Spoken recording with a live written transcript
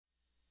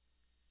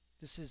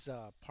This is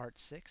part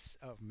 6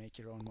 of Make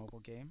Your Own Mobile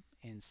Game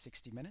in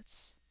 60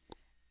 Minutes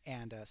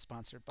and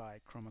sponsored by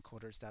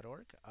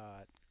chromacoders.org,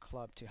 a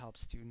club to help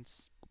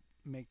students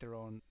make their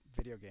own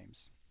video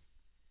games.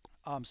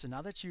 So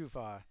now that you've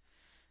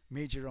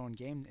made your own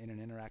game in an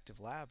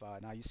interactive lab,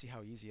 now you see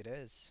how easy it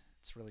is.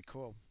 It's really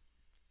cool.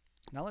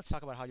 Now let's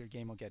talk about how your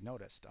game will get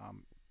noticed.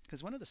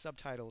 Because one of the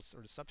subtitles,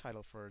 or the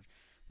subtitle for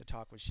the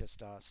talk, was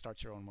just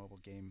start your own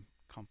mobile game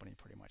company,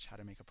 pretty much, how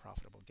to make a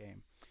profitable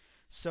game.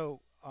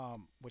 So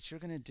what you're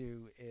going to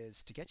do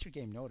is to get your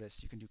game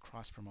noticed, you can do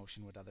cross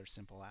promotion with other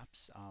simple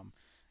apps.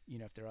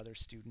 If there are other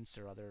students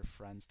or other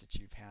friends that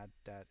you've had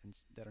that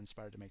are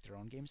inspired to make their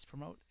own games,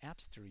 promote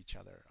apps through each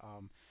other.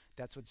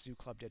 That's what Zoo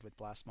Club did with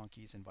Blast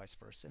Monkeys and vice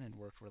versa, and it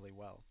worked really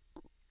well.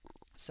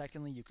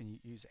 Secondly, you can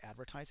use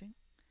advertising.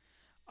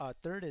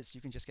 Third is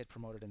you can just get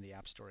promoted in the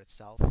App Store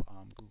itself.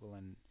 Google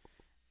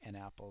and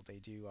Apple, they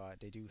do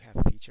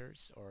have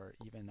features, or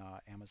even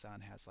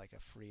Amazon has like a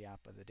free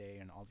app of the day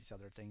and all these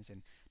other things,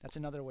 and that's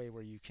another way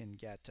where you can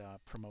get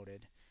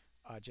promoted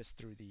just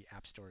through the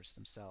app stores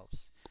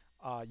themselves.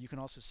 You can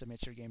also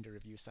submit your game to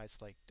review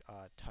sites like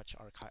Touch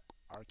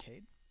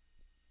Arcade.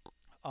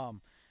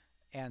 Um,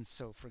 and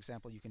so, for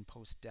example, you can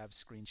post dev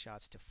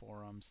screenshots to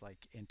forums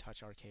like in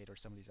Touch Arcade or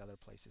some of these other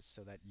places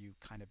so that you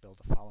kind of build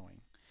a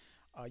following.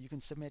 You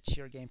can submit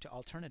your game to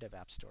alternative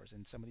app stores,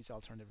 and some of these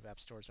alternative app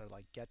stores are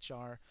like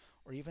GetJar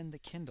or even the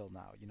Kindle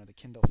now. The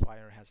Kindle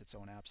Fire has its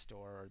own app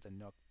store, or the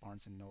Nook,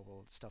 Barnes and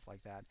Noble, stuff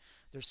like that.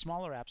 They're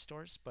smaller app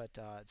stores, but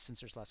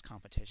since there's less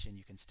competition,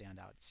 you can stand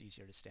out. It's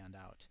easier to stand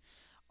out.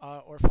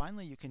 Or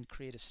finally, you can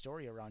create a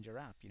story around your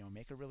app.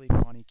 Make a really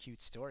funny,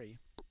 cute story,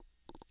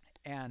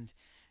 and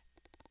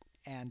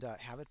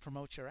have it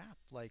promote your app.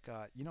 Like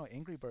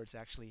Angry Birds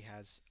actually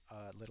has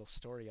a little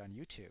story on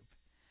YouTube,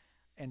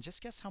 and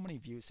just guess how many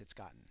views it's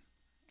gotten.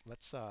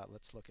 Let's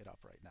look it up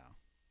right now.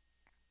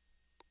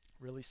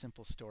 Really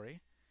simple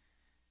story,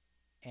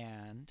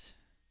 and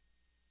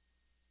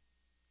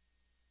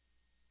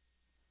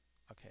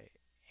okay,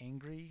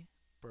 Angry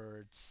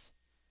Birds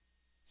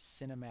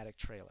cinematic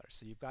trailer.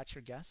 So you've got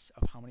your guess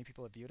of how many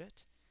people have viewed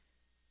it.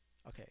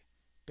 Okay,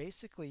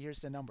 basically here's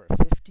the number: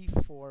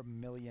 54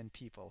 million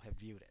people have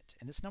viewed it,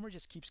 and this number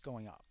just keeps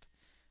going up.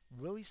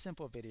 Really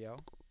simple video.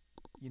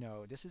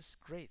 This is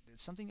great.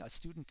 It's something a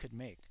student could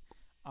make,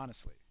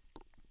 honestly.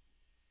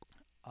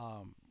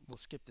 We'll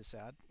skip this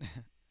ad.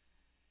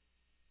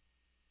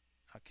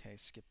 Okay,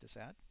 skip this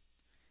ad.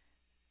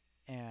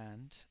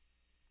 And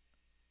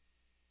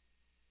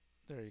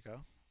there you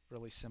go.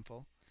 Really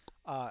simple.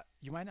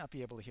 You might not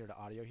be able to hear the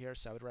audio here,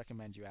 so I would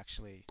recommend you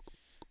actually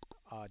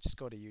just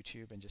go to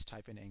YouTube and just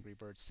type in Angry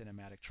Birds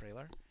Cinematic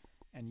Trailer,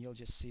 and you'll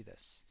just see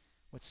this.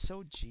 What's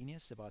so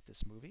genius about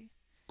this movie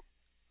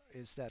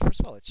is that, first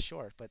of all, it's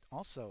short, but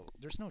also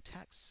there's no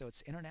text, so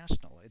it's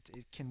international.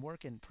 It can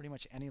work in pretty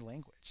much any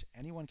language.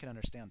 Anyone can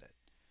understand it.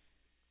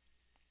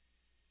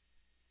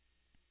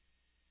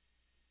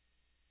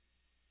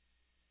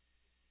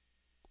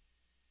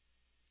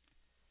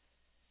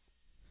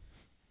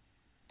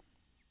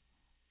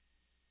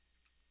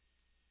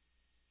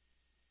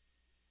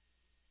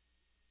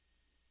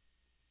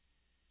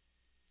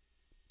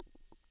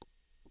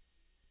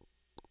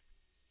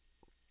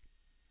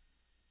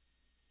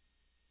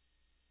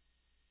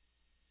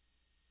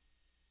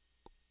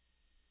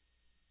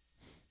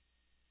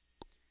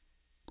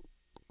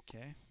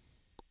 Okay.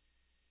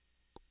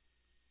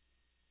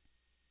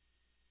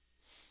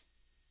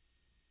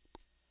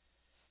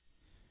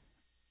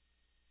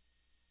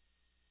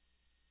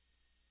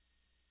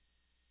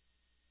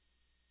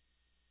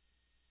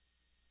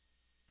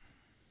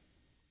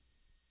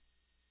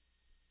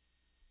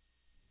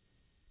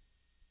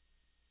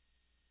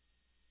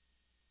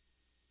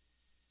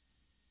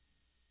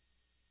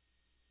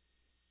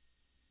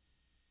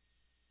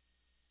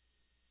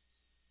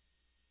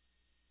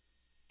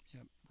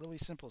 Yep. Really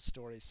simple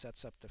story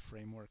sets up the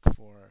framework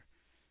for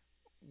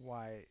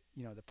why,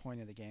 the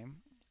point of the game,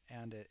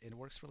 and it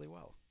works really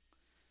well.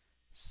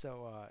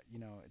 So,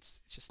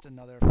 it's just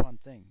another fun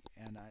thing,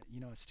 and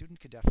a student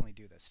could definitely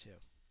do this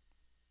too.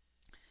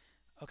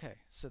 Okay,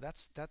 so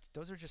that's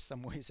those are just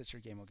some ways that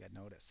your game will get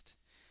noticed.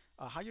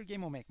 How your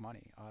game will make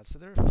money. So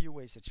there are a few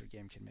ways that your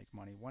game can make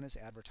money. One is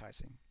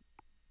advertising.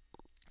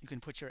 You can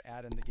put your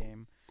ad in the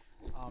game.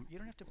 You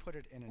don't have to put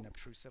it in an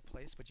obtrusive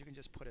place, but you can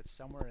just put it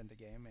somewhere in the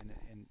game,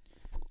 and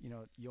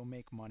you'll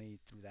make money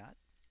through that.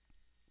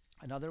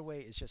 Another way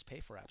is just pay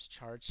for apps.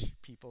 Charge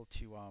people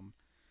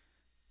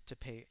to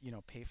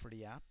pay for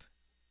the app,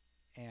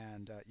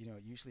 and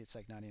usually it's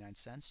like 99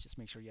 cents. Just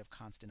make sure you have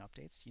constant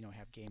updates.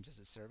 Have games as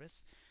a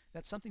service.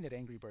 That's something that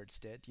Angry Birds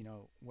did.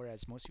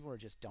 Whereas most people were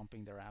just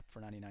dumping their app for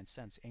 99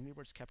 cents. Angry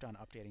Birds kept on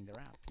updating their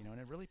app. And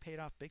it really paid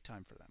off big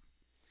time for them.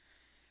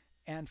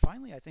 And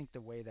finally, I think the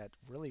way that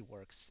really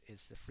works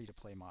is the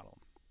free-to-play model.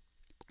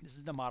 This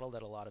is the model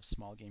that a lot of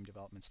small game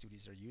development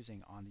studios are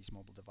using on these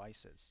mobile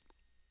devices.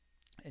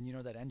 And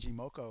that NG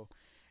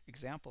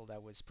example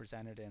that was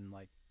presented in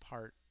like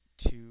part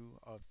 2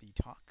 of the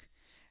talk,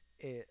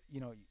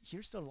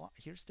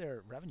 here's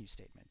their revenue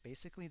statement.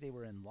 Basically, they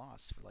were in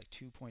loss for like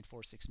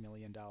 $2.46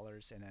 million,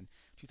 and then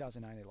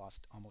 2009 they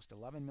lost almost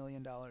 $11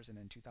 million, and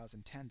in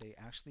 2010 they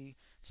actually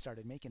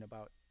started making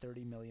about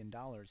 $30 million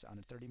on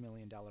a $30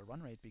 million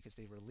run rate because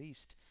they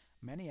released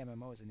many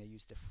MMOs and they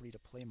used the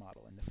free-to-play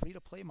model. And the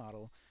free-to-play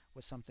model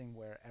was something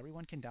where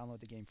everyone can download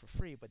the game for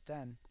free, but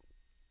then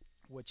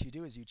what you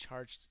do is you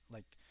charge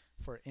like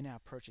for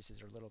in-app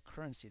purchases or little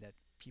currency that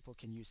people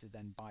can use to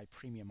then buy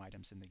premium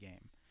items in the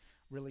game.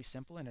 Really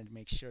simple, and it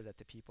makes sure that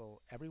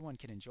everyone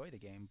can enjoy the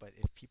game, but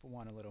if people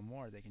want a little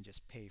more, they can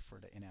just pay for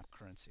the in-app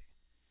currency.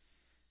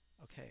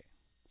 Okay,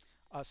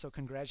 so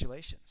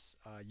congratulations,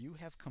 you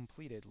have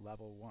completed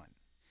level one,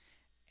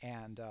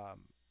 and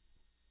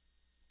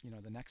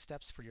the next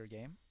steps for your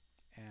game,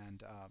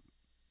 and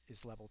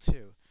is level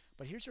two.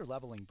 But here's your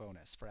leveling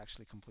bonus for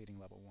actually completing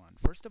level one.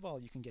 First of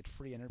all, you can get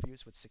free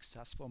interviews with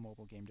successful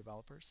mobile game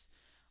developers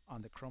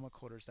on the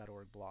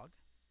chromacoders.org blog.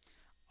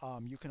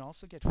 You can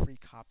also get free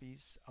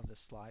copies of the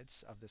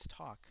slides of this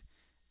talk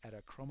at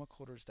a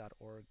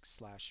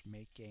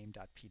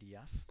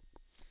chromacoders.org/makegame.pdf.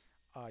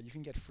 You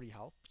can get free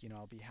help.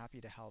 I'll be happy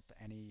to help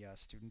any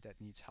student that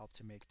needs help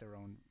to make their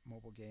own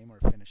mobile game or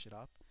finish it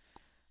up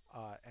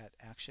at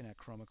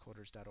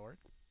action@chromacoders.org.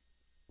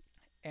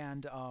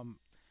 And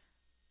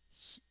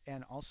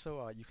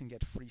also you can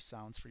get free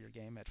sounds for your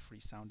game at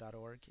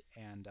freesound.org,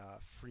 and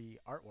free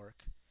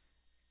artwork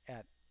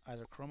at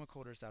either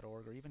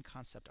chromacoders.org or even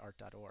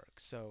conceptart.org.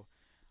 So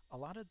a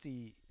lot of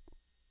the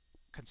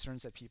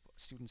concerns that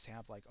students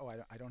have, like, oh,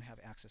 I don't have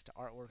access to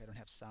artwork, I don't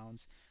have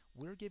sounds,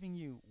 we're giving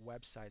you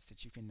websites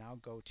that you can now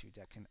go to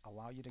that can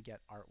allow you to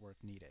get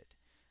artwork needed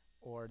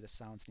or the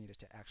sounds needed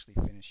to actually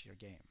finish your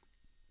game.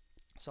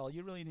 So all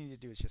you really need to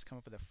do is just come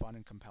up with a fun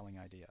and compelling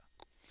idea.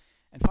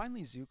 And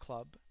finally, Zoo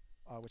Club,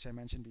 which I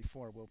mentioned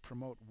before, will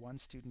promote one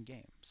student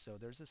game. So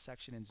there's a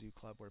section in Zoo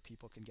Club where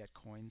people can get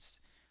coins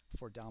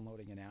for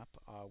downloading an app.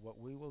 What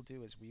we will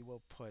do is we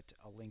will put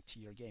a link to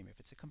your game. If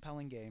it's a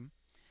compelling game,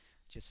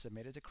 just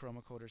submit it to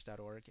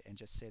chromacoders.org and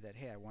just say that,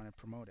 hey, I want it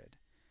promoted,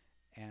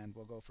 and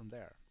we'll go from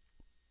there.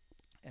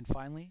 And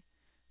finally,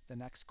 the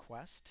next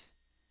quest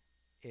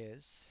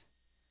is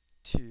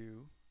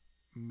to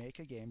make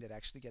a game that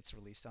actually gets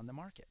released on the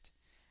market.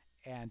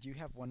 And you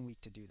have 1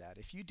 week to do that.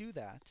 If you do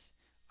that,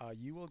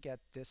 you will get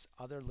this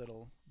other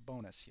little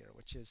bonus here,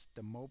 which is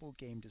the mobile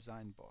game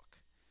design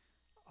book,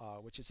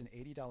 which is an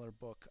 $80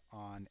 book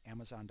on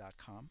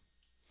Amazon.com.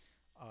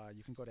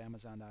 You can go to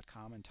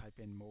Amazon.com and type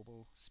in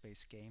mobile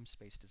space game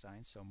space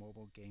design, so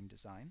mobile game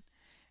design,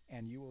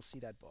 and you will see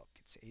that book.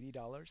 It's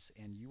 $80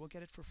 and you will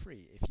get it for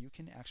free if you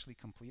can actually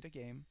complete a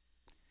game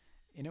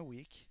in a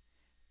week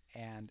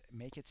and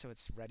make it so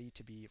it's ready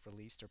to be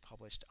released or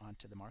published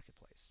onto the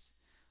marketplace.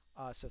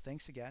 So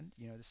thanks again.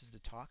 This is the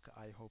talk.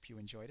 I hope you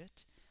enjoyed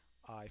it.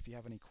 If you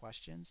have any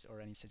questions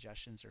or any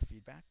suggestions or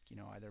feedback,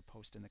 either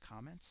post in the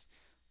comments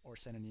or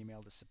send an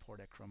email to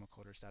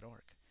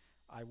support@chromacoders.org.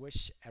 I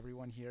wish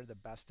everyone here the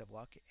best of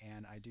luck,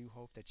 and I do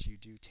hope that you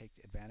do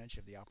take advantage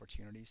of the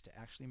opportunities to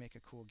actually make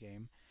a cool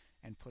game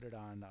and put it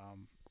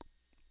on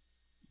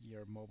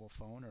your mobile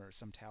phone or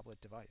some tablet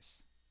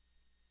device.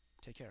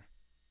 Take care.